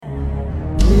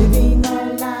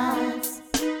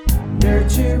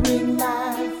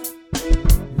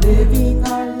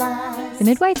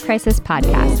Midwife Crisis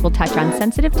podcast will touch on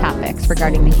sensitive topics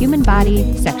regarding the human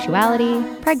body, sexuality,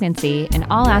 pregnancy, and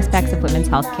all aspects of women's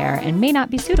healthcare and may not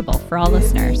be suitable for all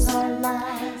listeners.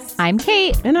 I'm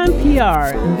Kate. And I'm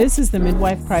PR, and this is the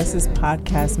Midwife Crisis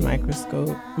podcast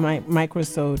Microsode.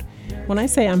 When I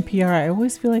say I'm PR, I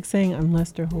always feel like saying I'm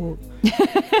Lester Holt.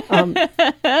 The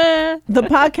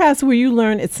podcast where you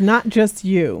learn it's not just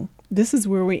you. This is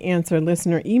where we answer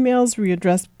listener emails,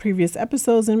 readdress previous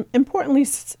episodes, and importantly,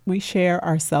 we share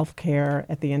our self-care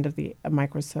at the end of the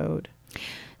Microsode.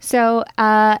 So,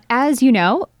 as you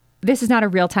know, this is not a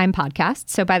real-time podcast.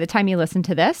 So by the time you listen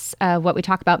to this, what we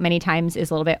talk about many times is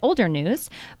a little bit older news.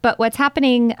 But what's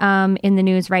happening in the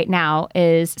news right now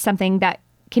is something that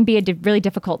can be a really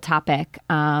difficult topic.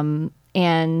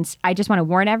 And I just want to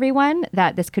warn everyone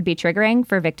that this could be triggering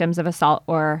for victims of assault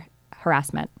or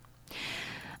harassment.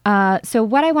 So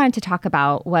what I wanted to talk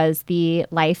about was the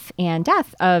life and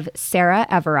death of Sarah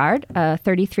Everard, a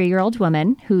 33-year-old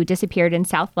woman who disappeared in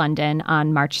South London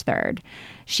on March 3rd.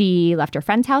 She left her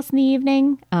friend's house in the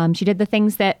evening. She did the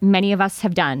things that many of us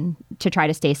have done to try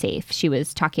to stay safe. She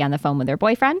was talking on the phone with her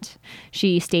boyfriend.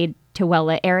 She stayed to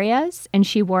well-lit areas, and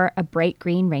she wore a bright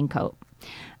green raincoat.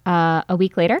 A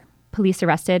week later, police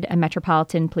arrested a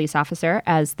Metropolitan police officer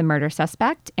as the murder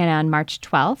suspect, and on March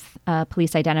 12th,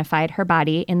 police identified her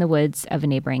body in the woods of a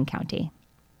neighboring county.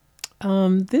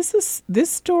 This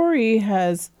story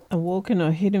has awoken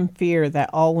a hidden fear that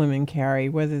all women carry,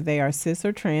 whether they are cis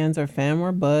or trans or femme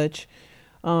or butch.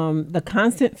 The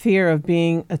constant fear of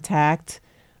being attacked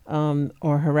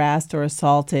or harassed or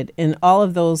assaulted, and all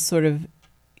of those sort of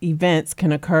events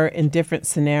can occur in different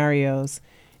scenarios.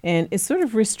 And it sort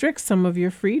of restricts some of your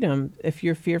freedom if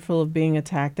you're fearful of being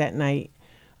attacked at night.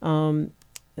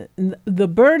 The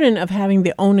burden of having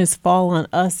the onus fall on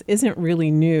us isn't really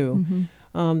new.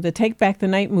 Mm-hmm. The Take Back the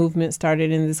Night movement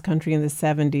started in this country in the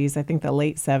 70s, I think the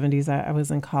late 70s. I was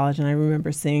in college, and I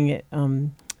remember seeing it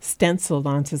stenciled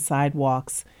onto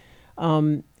sidewalks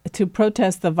to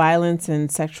protest the violence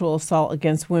and sexual assault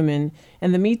against women.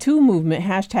 And the Me Too movement,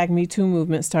 hashtag Me Too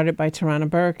movement, started by Tarana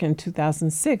Burke in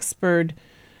 2006, spurred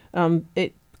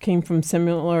it came from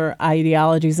similar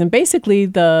ideologies. And basically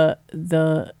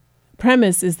the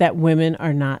premise is that women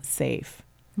are not safe.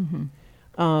 Mm-hmm.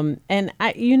 And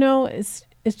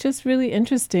it's just really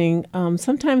interesting.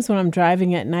 Sometimes when I'm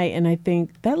driving at night and I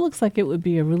think that looks like it would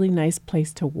be a really nice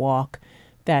place to walk,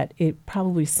 that it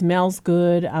probably smells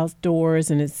good outdoors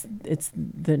and it's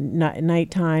the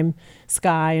nighttime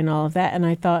sky and all of that. And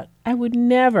I thought I would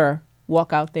never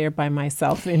walk out there by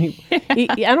myself. I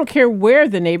don't care where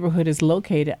the neighborhood is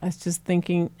located. I was just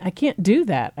thinking, I can't do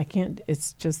that.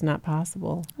 It's just not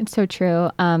possible. It's so true.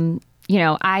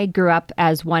 I grew up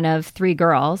as one of three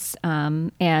girls,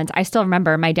 and I still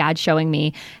remember my dad showing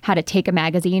me how to take a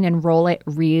magazine and roll it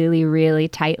really, really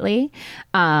tightly,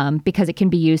 because it can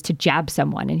be used to jab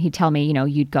someone. And he'd tell me,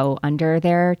 you'd go under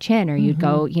their chin or you'd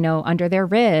go, under their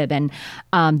rib, and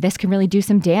this can really do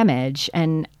some damage.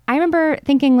 And I remember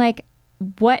thinking, like,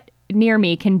 what near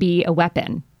me can be a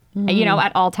weapon?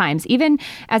 At all times. Even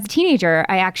as a teenager,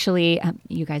 I actually,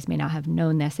 you guys may not have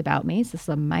known this about me, so this is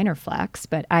a minor flex,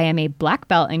 but I am a black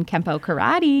belt in Kempo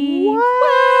Karate.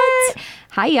 What?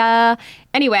 Hiya.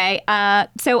 Anyway,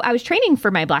 so I was training for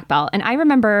my black belt, and I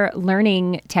remember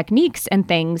learning techniques and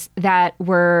things that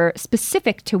were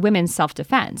specific to women's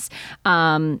self-defense.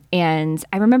 And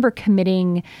I remember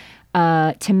committing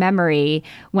to memory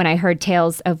when I heard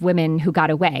tales of women who got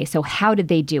away. So how did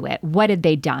they do it? What had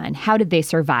they done? How did they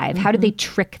survive? Mm-hmm. How did they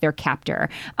trick their captor?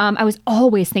 I was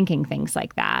always thinking things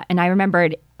like that. And I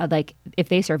remembered, if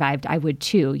they survived, I would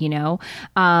too,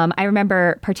 I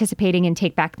remember participating in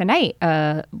Take Back the Night,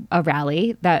 a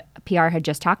rally that PR had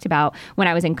just talked about when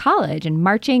I was in college, and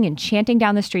marching and chanting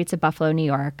down the streets of Buffalo, New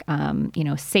York,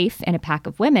 safe in a pack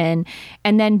of women,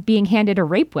 and then being handed a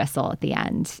rape whistle at the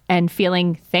end and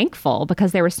feeling thankful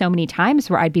because there were so many times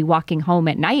where I'd be walking home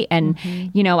at night and,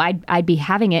 I'd be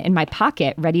having it in my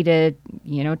pocket ready to,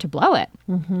 to blow it.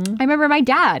 Mm-hmm. I remember my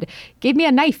dad gave me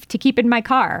a knife to keep in my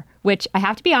car, which I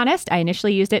have to be honest, I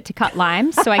initially used it to cut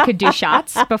limes so I could do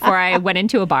shots before I went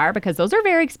into a bar because those are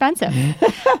very expensive.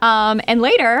 And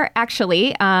later,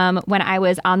 actually, when I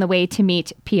was on the way to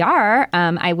meet PR,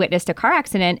 I witnessed a car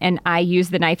accident and I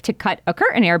used the knife to cut a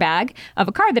curtain airbag of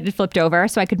a car that had flipped over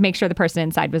so I could make sure the person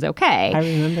inside was okay. I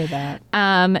remember that.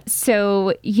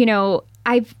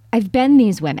 I've been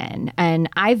these women, and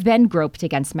I've been groped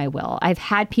against my will. I've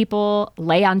had people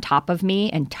lay on top of me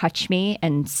and touch me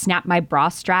and snap my bra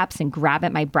straps and grab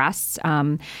at my breasts.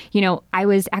 I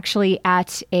was actually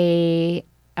at a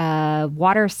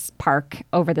water park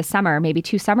over the summer, maybe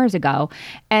 2 summers ago,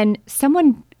 and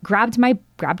someone grabbed my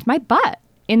butt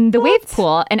in the wave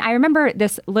pool. And I remember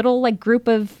this little like group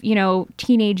of,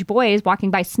 teenage boys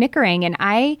walking by snickering, and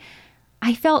I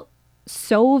felt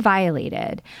so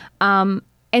violated. And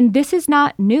this is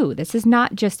not new. This is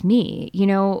not just me.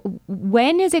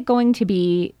 When is it going to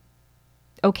be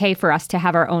okay for us to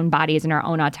have our own bodies and our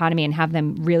own autonomy and have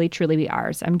them really, truly be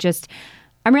ours?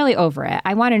 I'm really over it.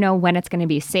 I want to know when it's going to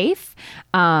be safe.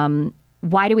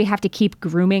 Why do we have to keep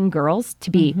grooming girls to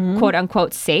be quote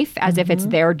unquote safe as if it's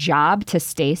their job to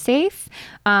stay safe?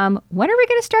 When are we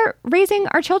going to start raising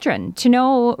our children to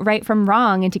know right from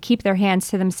wrong and to keep their hands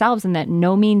to themselves, and that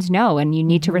no means no, and you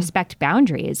need to respect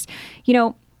boundaries?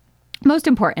 Most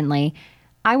importantly,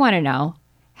 I want to know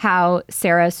how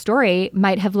Sarah's story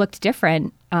might have looked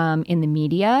different in the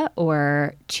media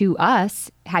or to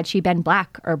us had she been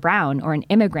Black or brown or an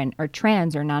immigrant or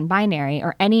trans or non-binary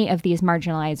or any of these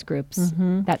marginalized groups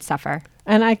that suffer.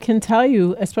 And I can tell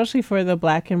you, especially for the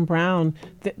Black and brown,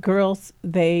 that girls,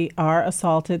 they are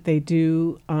assaulted. They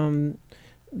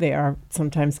are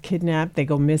sometimes kidnapped. They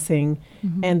go missing,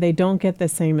 and they don't get the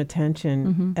same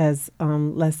attention as,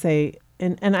 let's say,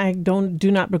 and I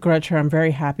do not begrudge her. I'm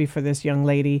very happy for this young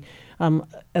lady,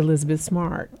 Elizabeth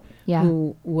Smart,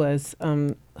 who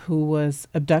was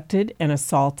abducted and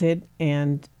assaulted,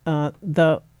 and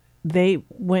they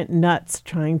went nuts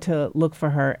trying to look for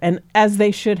her, and as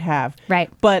they should have. Right.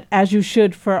 But as you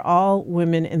should for all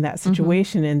women in that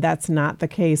situation, and that's not the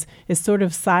case. It's sort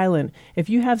of silent. If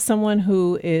you have someone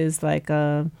who is like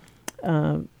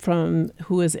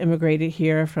who has immigrated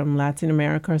here from Latin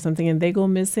America or something, and they go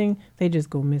missing, they just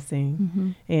go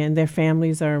missing. And their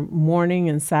families are mourning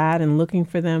and sad and looking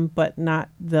for them, but not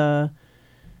the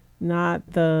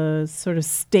sort of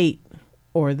state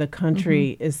or the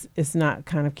country is not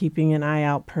kind of keeping an eye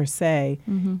out per se.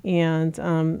 And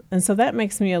so that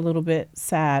makes me a little bit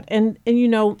sad. And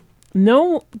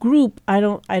no group, I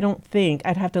don't think,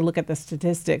 I'd have to look at the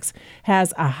statistics,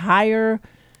 has a higher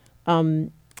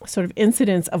sort of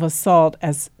incidence of assault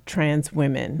as trans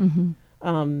women.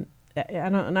 I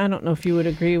don't know if you would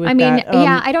agree with that.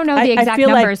 I don't know the exact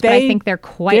numbers, but I think they're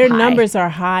quite high. Their numbers are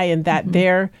high in that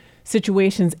their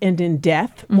situations end in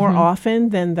death more often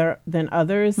than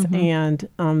others, and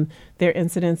their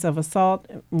incidence of assault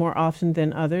more often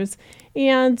than others.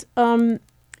 And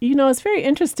it's very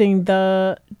interesting.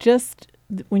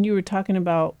 When you were talking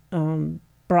about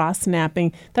bra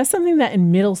snapping, that's something that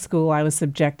in middle school I was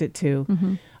subjected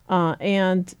to.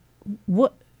 And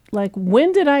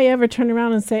when did I ever turn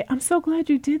around and say, I'm so glad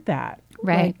you did that?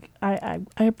 Right. I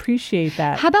appreciate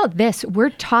that. How about this?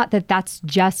 We're taught that that's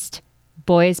just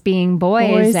boys being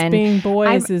boys. Being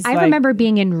boys I remember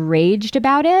being enraged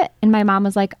about it. And my mom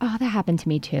was like, oh, that happened to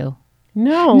me too.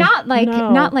 No. Not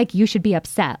like you should be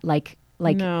upset.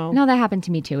 No, that happened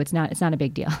to me too. It's not a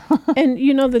big deal. And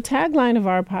the tagline of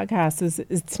our podcast is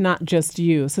it's not just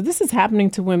you. So this is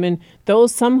happening to women,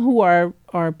 some who are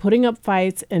putting up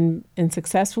fights and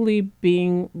successfully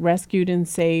being rescued and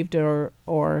saved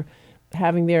or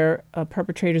having their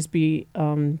perpetrators be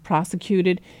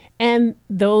prosecuted, and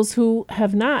those who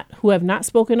have not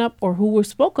spoken up or who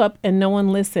spoke up and no one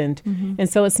listened. And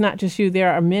so it's not just you.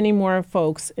 There are many more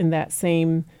folks in that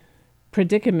same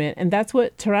predicament. And that's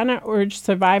what Tarana urged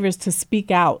survivors to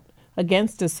speak out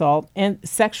against assault, and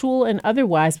sexual and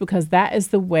otherwise, because that is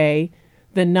the way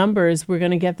we're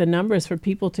going to get the numbers for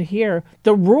people to hear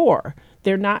the roar.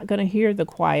 They're not going to hear the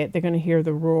quiet. They're going to hear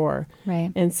the roar.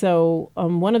 Right. And so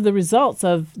one of the results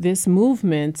of this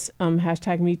movement,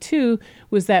 #MeToo,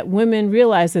 was that women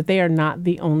realized that they are not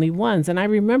the only ones. And I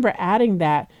remember adding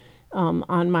that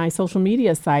on my social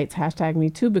media sites,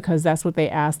 #MeToo, because that's what they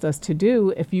asked us to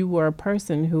do if you were a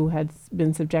person who had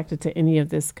been subjected to any of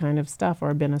this kind of stuff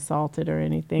or been assaulted or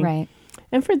anything. Right.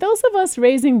 And for those of us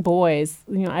raising boys,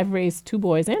 I've raised 2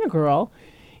 boys and a girl,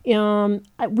 we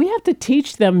have to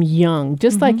teach them young,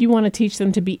 just like you want to teach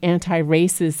them to be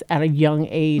anti-racist at a young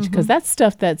age, because that's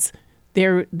stuff that's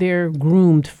they're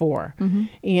groomed for.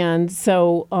 And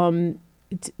so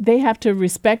they have to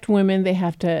respect women. They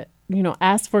have to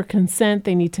ask for consent.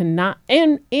 They need to not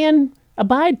and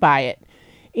abide by it,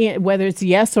 and whether it's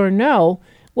yes or no.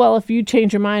 Well, if you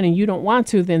change your mind and you don't want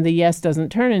to, then the yes doesn't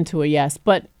turn into a yes.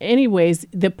 But anyways,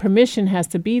 the permission has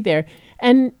to be there.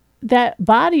 And their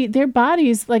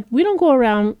bodies, like, we don't go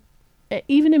around,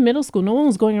 even in middle school, no one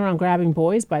was going around grabbing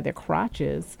boys by their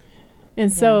crotches.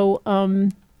 And so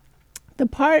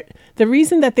the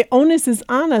reason that the onus is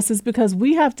on us is because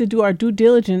we have to do our due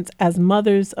diligence as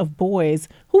mothers of boys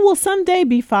who will someday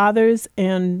be fathers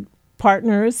and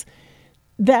partners,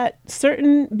 that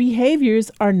certain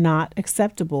behaviors are not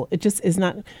acceptable. It just is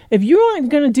not. If you aren't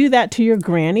going to do that to your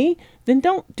granny, then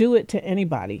don't do it to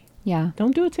anybody. Yeah.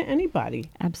 Don't do it to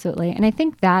anybody. Absolutely. And I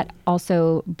think that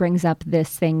also brings up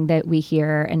this thing that we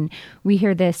hear, and we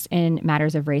hear this in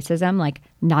matters of racism, like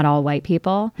not all white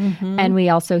people. Mm-hmm. And we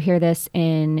also hear this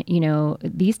in,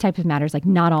 these types of matters, like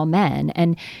not all men.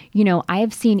 And, I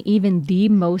have seen even the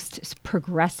most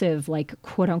progressive, like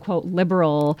quote unquote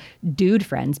liberal dude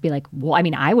friends be like, well, I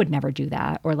mean, I would never do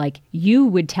that. Or like, you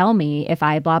would tell me if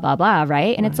I blah, blah, blah.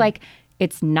 Right. And it's like,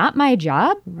 it's not my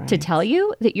job to tell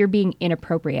you that you're being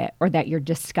inappropriate or that you're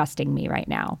disgusting me right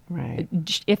now. Right.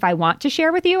 If I want to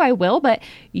share with you, I will, but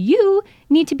you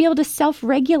need to be able to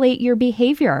self-regulate your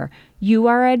behavior. You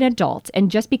are an adult.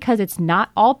 And just because it's not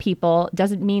all people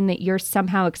doesn't mean that you're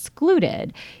somehow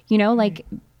excluded. Like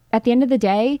at the end of the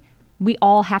day, we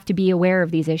all have to be aware of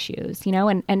these issues,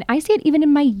 and I see it even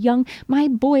in my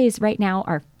boys right now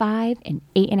are 5 and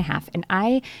 8.5. And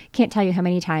I can't tell you how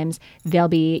many times they'll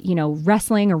be,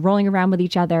 wrestling or rolling around with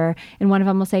each other. And one of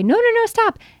them will say, no,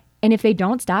 stop. And if they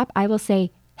don't stop, I will say,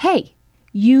 hey,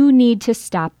 you need to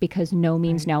stop because no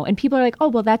means no. And people are like, oh,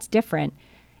 well, that's different.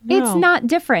 No. It's not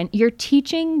different. You're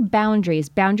teaching boundaries.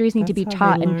 Boundaries need to be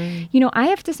taught. And, I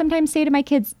have to sometimes say to my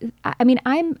kids, I mean,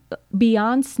 I'm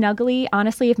beyond snuggly.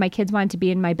 Honestly, if my kids wanted to be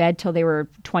in my bed till they were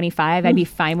 25, I'd be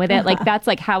fine with it. Like, that's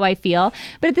like how I feel.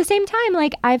 But at the same time,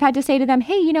 like, I've had to say to them,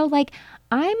 hey, like,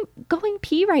 I'm going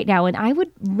pee right now and I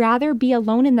would rather be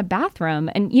alone in the bathroom,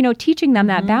 and, teaching them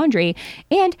that boundary,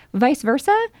 and vice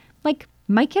versa. Like,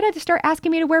 my kid had to start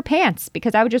asking me to wear pants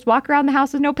because I would just walk around the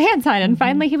house with no pants on. And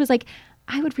finally he was like,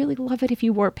 I would really love it if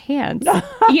you wore pants, and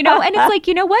it's like,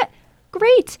 you know what?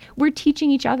 Great. We're teaching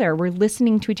each other. We're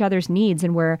listening to each other's needs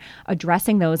and we're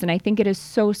addressing those. And I think it is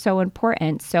so, so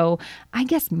important. So I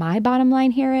guess my bottom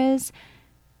line here is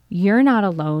you're not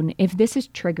alone. If this is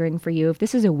triggering for you, if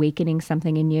this is awakening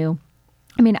something in you.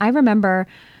 I mean, I remember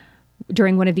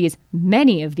during one of these,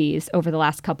 many of these over the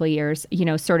last couple of years,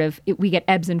 we get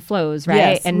ebbs and flows, right?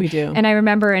 Yes, and we do. And I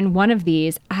remember in one of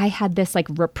these, I had this like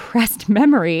repressed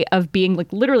memory of being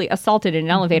like literally assaulted in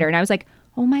an elevator. And I was like,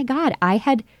 oh my God, I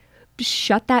had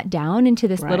shut that down into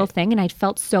this little thing. And I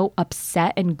felt so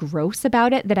upset and gross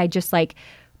about it that I just like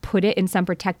put it in some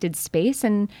protected space.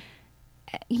 And,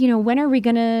 when are we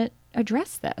going to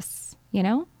address this,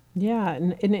 Yeah,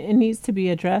 and it needs to be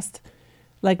addressed.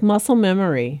 Like muscle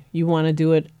memory, you want to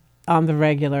do it on the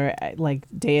regular, like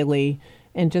daily,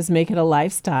 and just make it a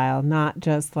lifestyle, not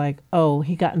just like, oh,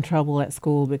 he got in trouble at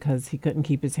school because he couldn't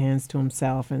keep his hands to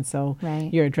himself, and so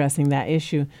you're addressing that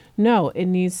issue. No, it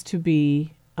needs to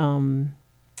be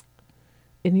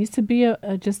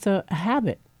just a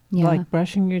habit, like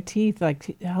brushing your teeth,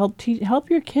 like help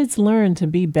your kids learn to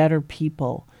be better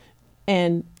people.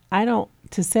 And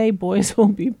to say boys will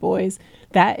be boys,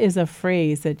 that is a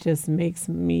phrase that just makes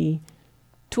me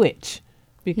twitch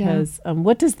because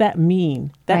what does that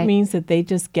mean? That means that they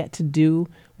just get to do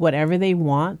whatever they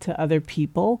want to other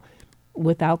people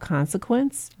without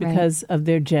consequence because of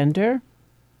their gender?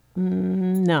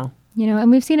 No.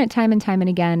 And we've seen it time and time and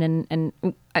again, and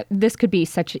this could be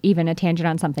such even a tangent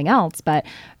on something else, but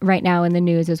right now in the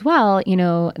news as well,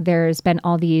 there's been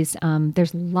all these,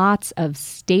 there's lots of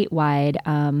statewide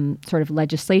sort of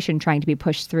legislation trying to be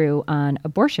pushed through on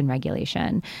abortion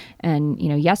regulation. And,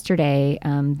 yesterday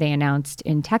they announced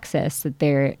in Texas that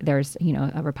there's,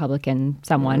 a Republican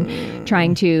someone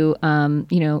trying to,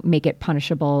 make it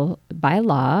punishable by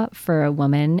law for a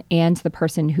woman and the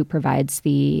person who provides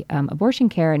the abortion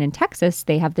care. And in Texas,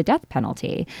 they have the death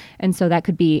penalty. And so that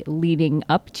could be leading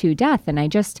up to death. And I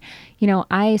just,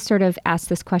 I sort of asked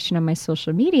this question on my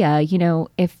social media,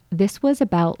 if this was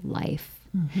about life,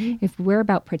 if we're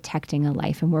about protecting a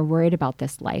life and we're worried about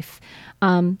this life,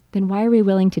 then why are we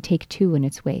willing to take two in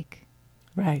its wake?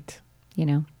 Right.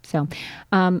 So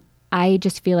I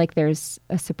just feel like there's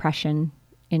a suppression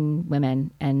in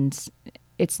women, and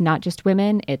it's not just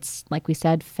women. It's, like we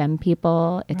said, femme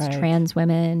people, it's trans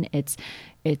women, it's,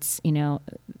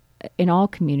 in all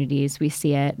communities we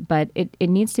see it, but it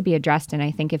needs to be addressed. And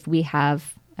I think if we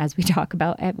have, as we talk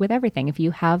about with everything, if you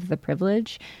have the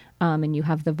privilege and you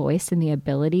have the voice and the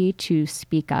ability to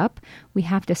speak up, we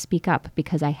have to speak up,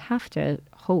 because I have to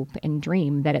hope and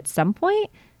dream that at some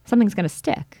point something's going to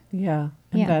stick. Yeah.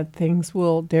 And that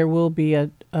there will be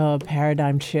a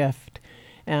paradigm shift,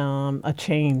 a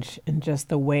change in just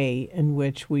the way in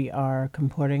which we are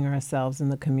comporting ourselves in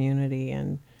the community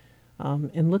and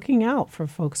looking out for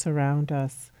folks around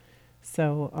us.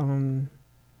 So,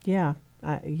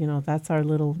 that's our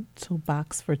little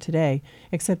soapbox for today,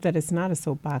 except that it's not a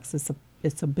soapbox.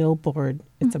 It's a billboard.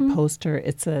 It's a poster.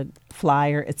 It's a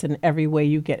flyer. It's in every way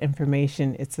you get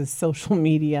information. It's a social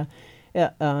media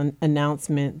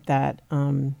announcement that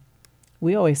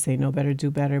we always say know better, do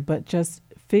better, but just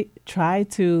try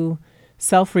to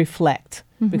self-reflect,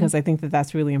 because I think that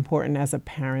that's really important as a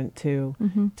parent to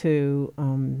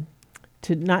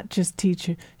not just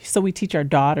teach. So we teach our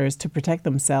daughters to protect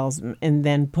themselves and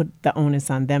then put the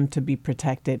onus on them to be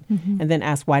protected. And then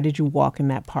ask, why did you walk in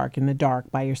that park in the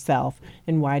dark by yourself?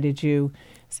 And why did you?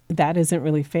 That isn't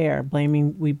really fair.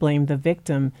 We blame the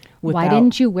victim. Why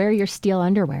didn't you wear your steel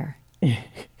underwear?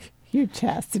 Your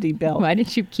chastity belt. Why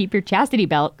didn't you keep your chastity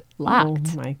belt locked?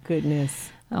 Oh, my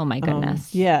goodness. Oh, my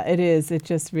goodness. Yeah, it is. It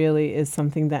just really is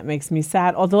something that makes me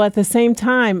sad. Although at the same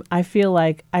time, I feel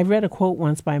like I read a quote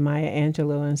once by Maya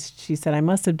Angelou, and she said, I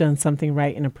must have done something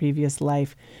right in a previous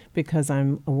life because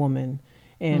I'm a woman.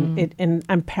 And and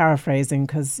I'm paraphrasing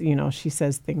because, she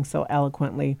says things so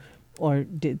eloquently, or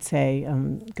did say,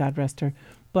 God rest her.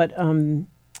 But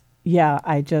yeah,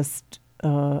 I just,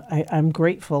 I'm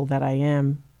grateful that I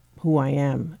am who I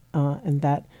am, and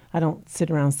that I don't sit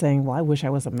around saying, well, I wish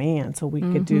I was a man so we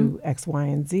could do X, Y,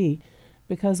 and Z,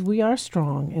 because we are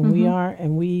strong and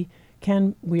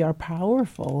we are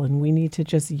powerful, and we need to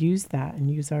just use that and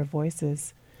use our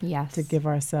voices to give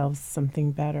ourselves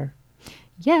something better.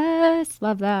 Yes,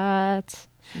 love that.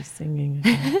 She's singing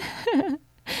again.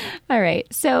 All right.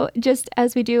 So just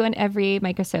as we do in every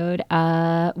Microsode,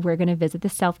 we're going to visit the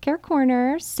self-care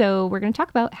corner. So we're going to talk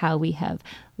about how we have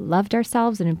loved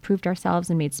ourselves and improved ourselves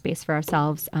and made space for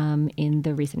ourselves in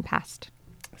the recent past.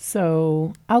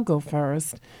 So I'll go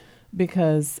first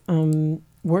because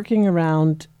working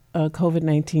around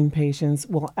COVID-19 patients,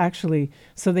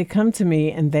 so they come to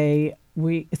me and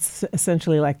it's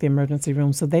essentially like the emergency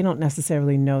room. So they don't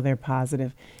necessarily know they're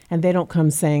positive, and they don't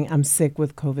come saying I'm sick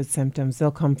with COVID symptoms.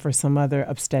 They'll come for some other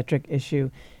obstetric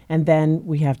issue, and then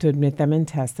we have to admit them and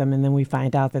test them, and then we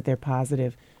find out that they're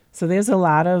positive. So there's a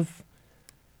lot of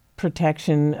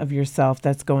protection of yourself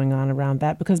that's going on around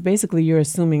that, because basically you're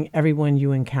assuming everyone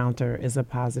you encounter is a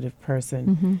positive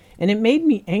person. And it made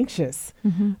me anxious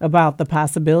about the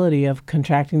possibility of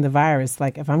contracting the virus.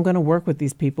 Like, if I'm going to work with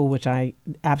these people, which I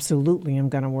absolutely am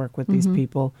going to work with these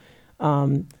people,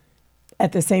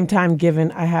 at the same time,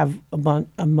 given I have a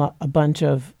bunch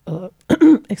of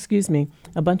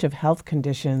a bunch of health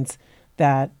conditions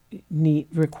that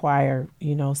require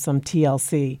some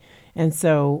TLC. And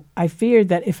so I feared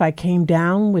that if I came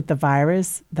down with the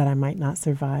virus, that I might not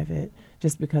survive it,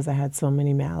 just because I had so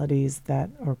many maladies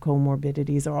or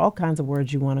comorbidities, or all kinds of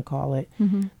words you want to call it,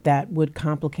 that would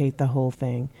complicate the whole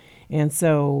thing. And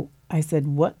so I said,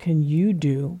 what can you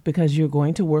do? Because you're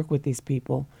going to work with these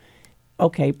people.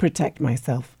 Okay, protect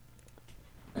myself.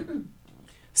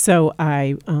 So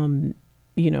I,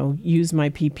 use my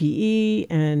PPE,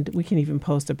 and we can even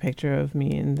post a picture of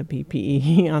me in the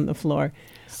PPE on the floor.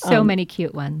 So many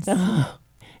cute ones.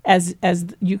 As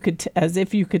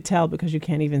if you could tell, because you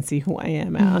can't even see who I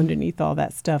am underneath all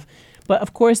that stuff. But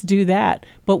of course, do that.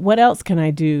 But what else can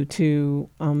I do to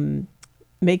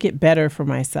make it better for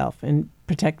myself and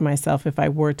protect myself if I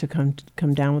were to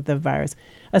come down with the virus?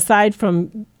 Aside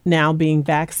from now being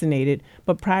vaccinated,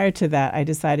 but prior to that, I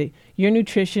decided your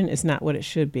nutrition is not what it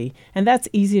should be. And that's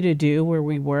easy to do where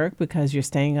we work, because you're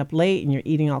staying up late and you're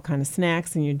eating all kind of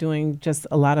snacks and you're doing just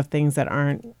a lot of things that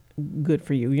aren't good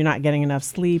for you. You're not getting enough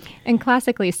sleep. And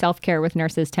classically, self-care with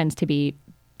nurses tends to be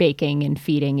baking and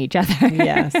feeding each other.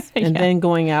 Yes. And then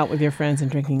going out with your friends and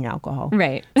drinking alcohol.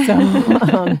 Right.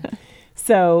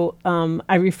 So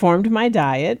I reformed my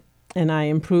diet, and I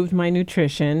improved my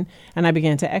nutrition, and I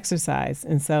began to exercise.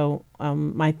 And so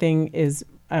my thing is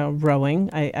rowing.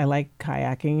 I like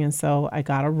kayaking. And so I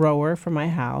got a rower for my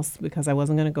house because I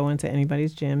wasn't going to go into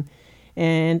anybody's gym.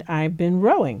 And I've been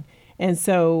rowing. And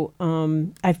so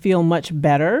I feel much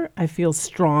better. I feel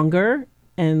stronger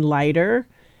and lighter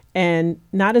and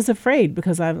not as afraid,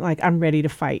 because I'm ready to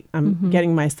fight. I'm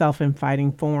getting myself in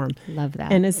fighting form. Love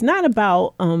that. And it's not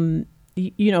about,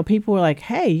 people were like,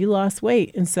 hey, you lost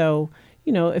weight. And so,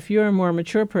 if you're a more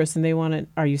mature person, they want to,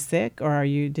 are you sick, or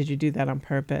did you do that on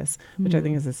purpose? Which I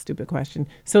think is a stupid question.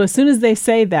 So as soon as they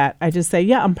say that, I just say,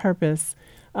 yeah, on purpose.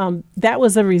 That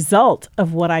was a result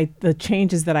of the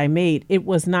changes that I made. It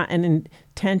was not an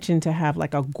intention to have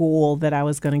like a goal that I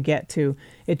was going to get to.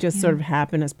 It just sort of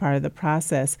happened as part of the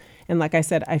process. And like I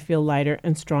said, I feel lighter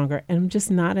and stronger, and I'm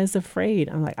just not as afraid.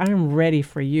 I'm like, I'm ready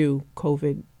for you,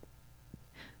 COVID.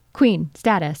 Queen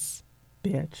status.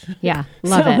 Bitch. Yeah,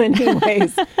 love it.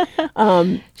 Anyways,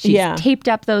 she's taped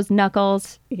up those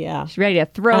knuckles. Yeah. She's ready to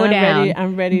throw down.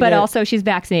 I'm ready. But also she's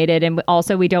vaccinated, and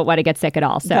also we don't want to get sick at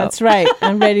all. So that's right.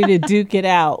 I'm ready to duke it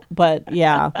out. But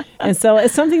yeah. And so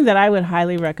it's something that I would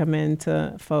highly recommend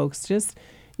to folks. Just,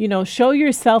 show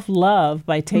yourself love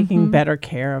by taking better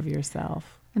care of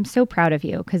yourself. I'm so proud of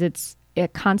you, because it's a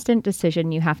constant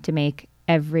decision you have to make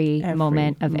every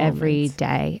moment of every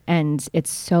day. And it's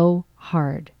so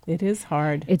hard. It is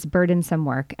hard. It's burdensome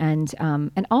work. And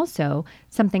also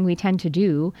something we tend to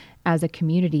do as a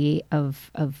community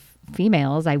of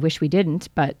females, I wish we didn't,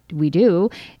 but we do,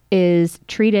 is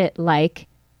treat it like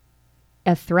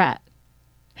a threat.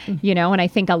 You know, and I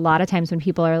think a lot of times when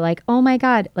people are like, oh my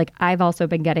God, like I've also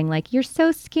been getting like, you're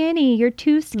so skinny, you're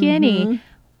too skinny.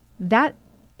 That,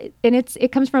 and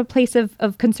it comes from a place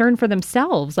of concern for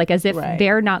themselves, like as if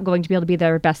they're not going to be able to be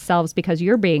their best selves because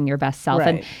you're being your best self.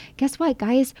 And guess what,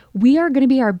 guys? We are going to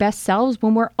be our best selves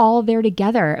when we're all there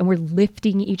together and we're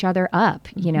lifting each other up,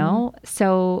 you know?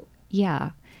 So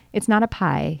yeah, it's not a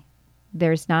pie.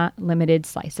 There's not limited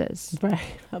slices. Right,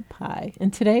 a pie.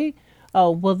 And today,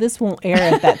 oh, well, this won't air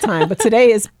at that time, but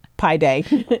today is Pie Day.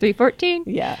 3/14?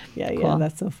 Yeah. Cool.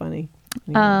 That's so funny.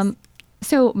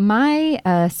 So my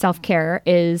self-care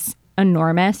is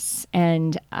enormous,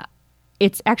 and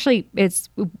it's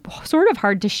sort of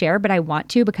hard to share, but I want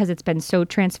to because it's been so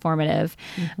transformative.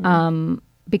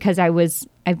 Because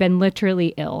I've been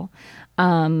literally ill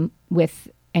with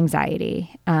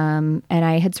anxiety. And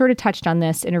I had sort of touched on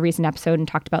this in a recent episode and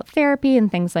talked about therapy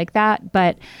and things like that.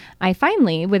 But I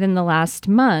finally, within the last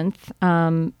month,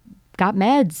 got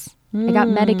meds. I got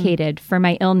medicated for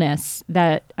my illness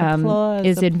that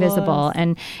is invisible.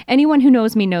 And anyone who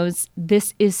knows me knows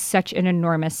this is such an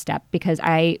enormous step because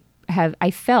I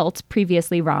felt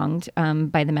previously wronged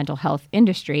by the mental health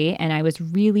industry. And I was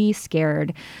really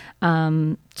scared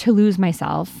to lose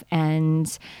myself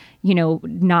and, you know,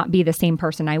 not be the same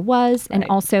person I was. And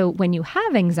also when you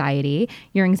have anxiety,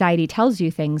 your anxiety tells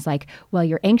you things like, well,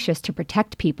 you're anxious to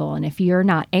protect people. And if you're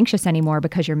not anxious anymore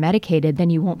because you're medicated, then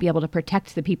you won't be able to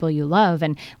protect the people you love.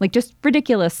 And like just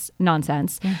ridiculous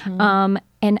nonsense.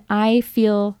 And I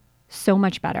feel so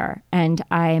much better. And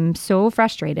I'm so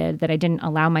frustrated that I didn't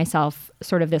allow myself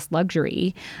sort of this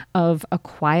luxury of a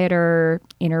quieter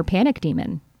inner panic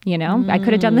demon. You know, I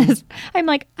could have done this. I'm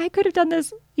like, I could have done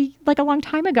this like a long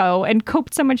time ago and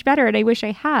coped so much better. And I wish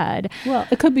I had. Well,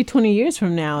 it could be 20 years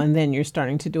from now and then you're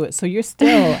starting to do it. So you're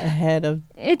still ahead of.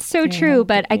 It's so true.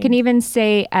 But I can even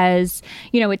say as,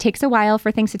 you know, it takes a while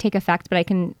for things to take effect. But I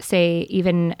can say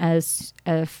even as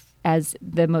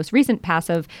the most recent pass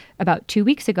of about 2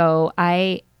 weeks ago,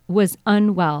 I was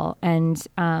unwell and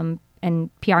PR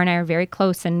and I are very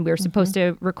close and we were supposed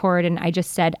to record. And I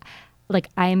just said, like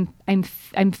I'm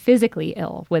physically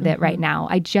ill with it right now.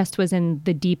 I just was in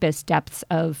the deepest depths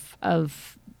of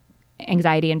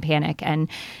anxiety and panic, and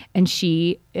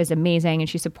she is amazing, and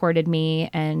she supported me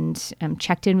and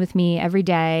checked in with me every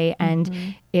day,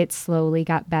 and it slowly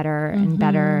got better and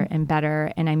better and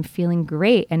better, and I'm feeling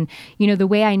great. And you know the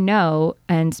way I know,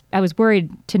 and I was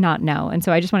worried to not know, and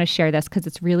so I just want to share this because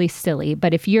it's really silly.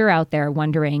 But if you're out there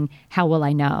wondering how will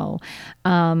I know,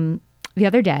 the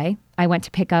other day, I went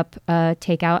to pick up a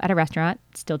takeout at a restaurant,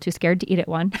 still too scared to eat at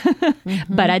one,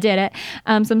 but I did it.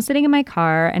 So I'm sitting in my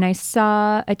car and I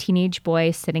saw a teenage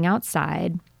boy sitting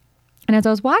outside. And as I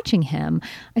was watching him,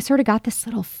 I sort of got this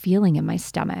little feeling in my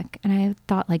stomach. And I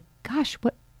thought like, gosh,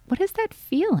 what is that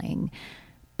feeling?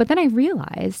 But then I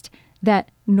realized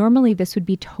that normally this would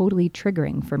be totally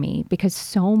triggering for me because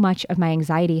so much of my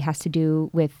anxiety has to do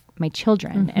with my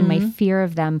children and my fear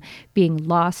of them being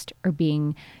lost or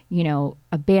being, you know,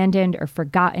 abandoned or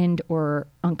forgotten or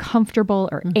uncomfortable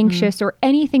or anxious or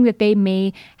anything that they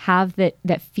may have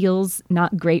that feels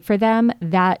not great for them.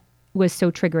 That was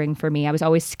so triggering for me. I was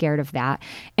always scared of that.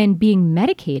 And being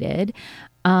medicated,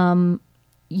 you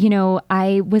know,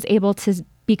 I was able to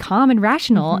be calm and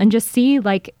rational and just see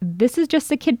like, this is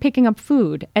just a kid picking up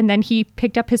food. And then he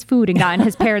picked up his food and got in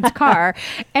his parents' car.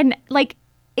 And like,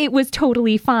 it was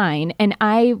totally fine. And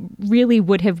I really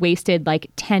would have wasted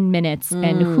like 10 minutes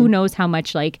and who knows how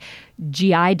much like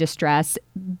GI distress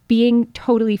being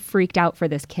totally freaked out for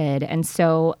this kid. And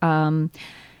so,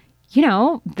 you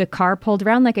know, the car pulled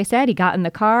around. Like I said, he got in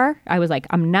the car. I was like,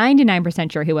 I'm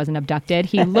 99% sure he wasn't abducted.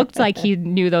 He looked like he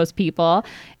knew those people.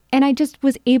 And I just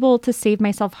was able to save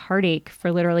myself heartache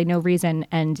for literally no reason.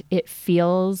 And it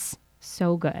feels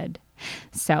so good.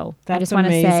 So I just want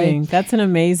to say that's an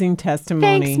amazing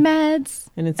testimony. Thanks, meds.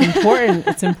 And it's important.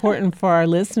 It's important for our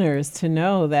listeners to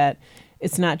know that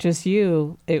it's not just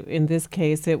you. In this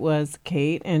case, it was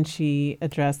Kate, and she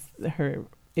addressed her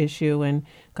issue and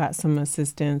got some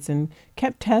assistance and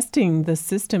kept testing the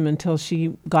system until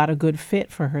she got a good fit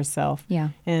for herself. Yeah.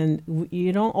 And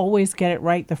you don't always get it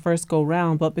right the first go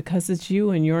round, but because it's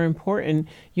you and you're important,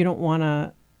 you don't want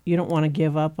to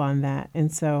give up on that.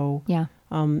 And so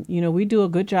We do a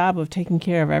good job of taking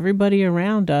care of everybody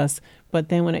around us, but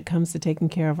then when it comes to taking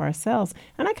care of ourselves,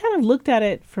 and I kind of looked at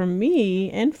it for me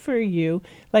and for you,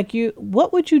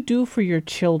 what would you do for your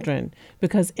children?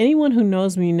 Because anyone who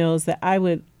knows me knows that I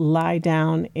would lie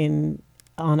down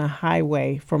on a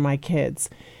highway for my kids,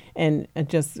 and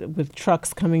just with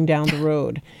trucks coming down the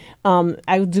road.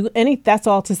 I would do that's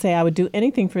all to say I would do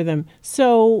anything for them.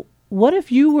 So what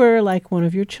if you were like one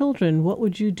of your children? What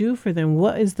would you do for them?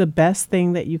 What is the best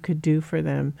thing that you could do for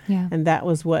them? Yeah. And that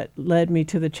was what led me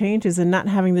to the changes, and not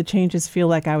having the changes feel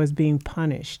like I was being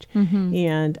punished. Mm-hmm.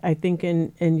 And I think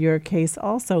in your case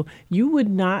also, you would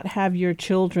not have your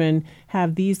children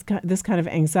have this kind of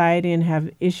anxiety and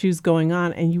have issues going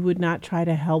on, and you would not try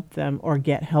to help them or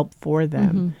get help for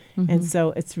them. Mm-hmm. And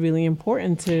so it's really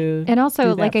important to And also, do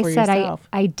that like I for said, yourself.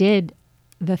 I did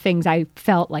the things I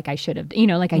felt like I should have,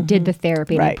 I did the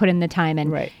therapy and I put in the time,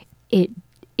 and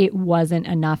it wasn't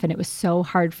enough. And it was so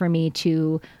hard for me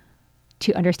to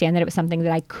understand that it was something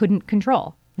that I couldn't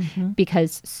control,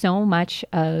 because so much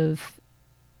of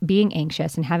being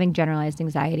anxious and having generalized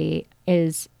anxiety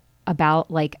is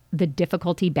about like the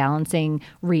difficulty balancing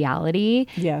reality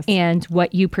and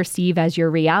what you perceive as your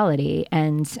reality.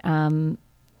 And,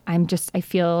 I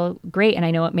feel great. And I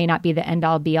know it may not be the end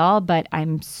all be all, but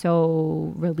I'm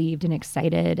so relieved and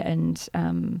excited. And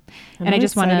I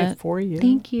just want to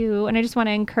thank you. And I just want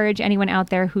to encourage anyone out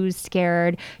there who's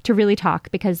scared to really talk,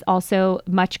 because also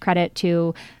much credit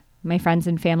to my friends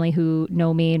and family who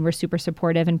know me and were super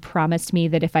supportive and promised me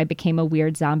that if I became a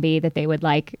weird zombie that they would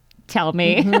tell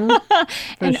me.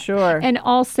 For sure. And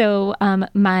also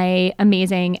my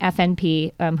amazing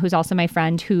FNP, who's also my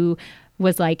friend, who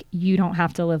was like, you don't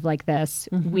have to live like this.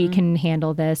 We can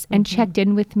handle this. And checked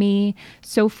in with me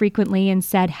so frequently and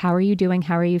said, how are you doing?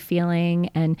 How are you feeling?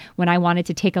 And when I wanted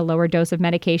to take a lower dose of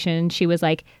medication, she was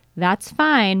like, that's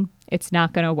fine. It's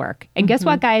not going to work. And guess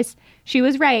what, guys? She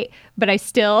was right. But she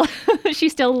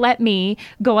still let me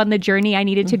go on the journey I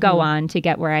needed to go on to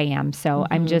get where I am. So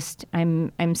I'm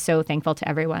so thankful to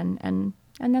everyone. And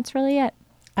that's really it.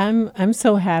 I'm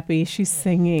so happy she's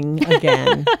singing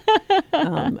again.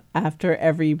 After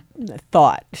every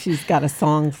thought, she's got a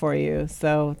song for you.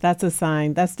 So that's a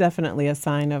sign. That's definitely a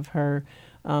sign of her,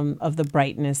 of the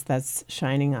brightness that's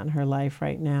shining on her life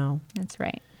right now. That's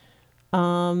right.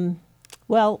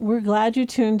 Well, we're glad you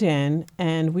tuned in,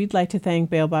 and we'd like to thank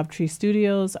Baobab Tree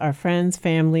Studios, our friends,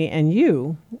 family, and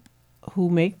you who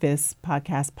make this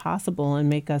podcast possible and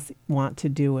make us want to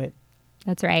do it.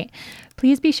 That's right.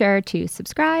 Please be sure to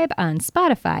subscribe on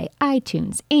Spotify,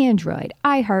 iTunes, Android,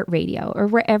 iHeartRadio, or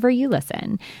wherever you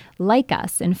listen. Like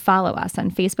us and follow us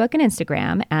on Facebook and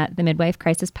Instagram at the Midwife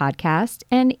Crisis Podcast,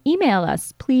 and email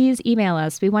us. Please email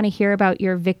us. We want to hear about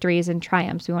your victories and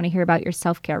triumphs. We want to hear about your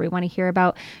self-care. We want to hear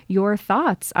about your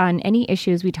thoughts on any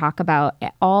issues we talk about.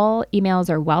 All emails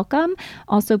are welcome.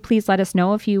 Also, please let us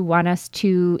know if you want us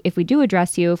to, if we do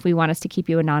address you, if we want us to keep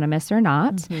you anonymous or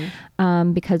not,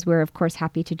 because we're, of course,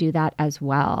 happy to do that as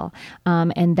well.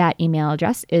 And that email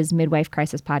address is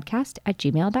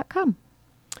midwifecrisispodcast@gmail.com.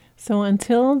 So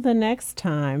until the next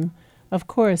time, of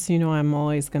course, I'm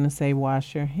always going to say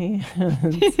wash your hands,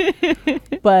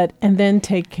 and then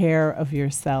take care of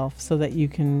yourself so that you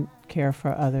can care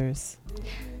for others.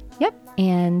 Yep.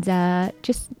 And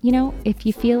just, if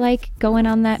you feel like going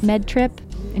on that med trip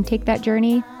and take that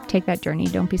journey.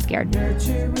 Don't be scared.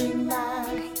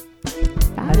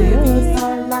 Adios.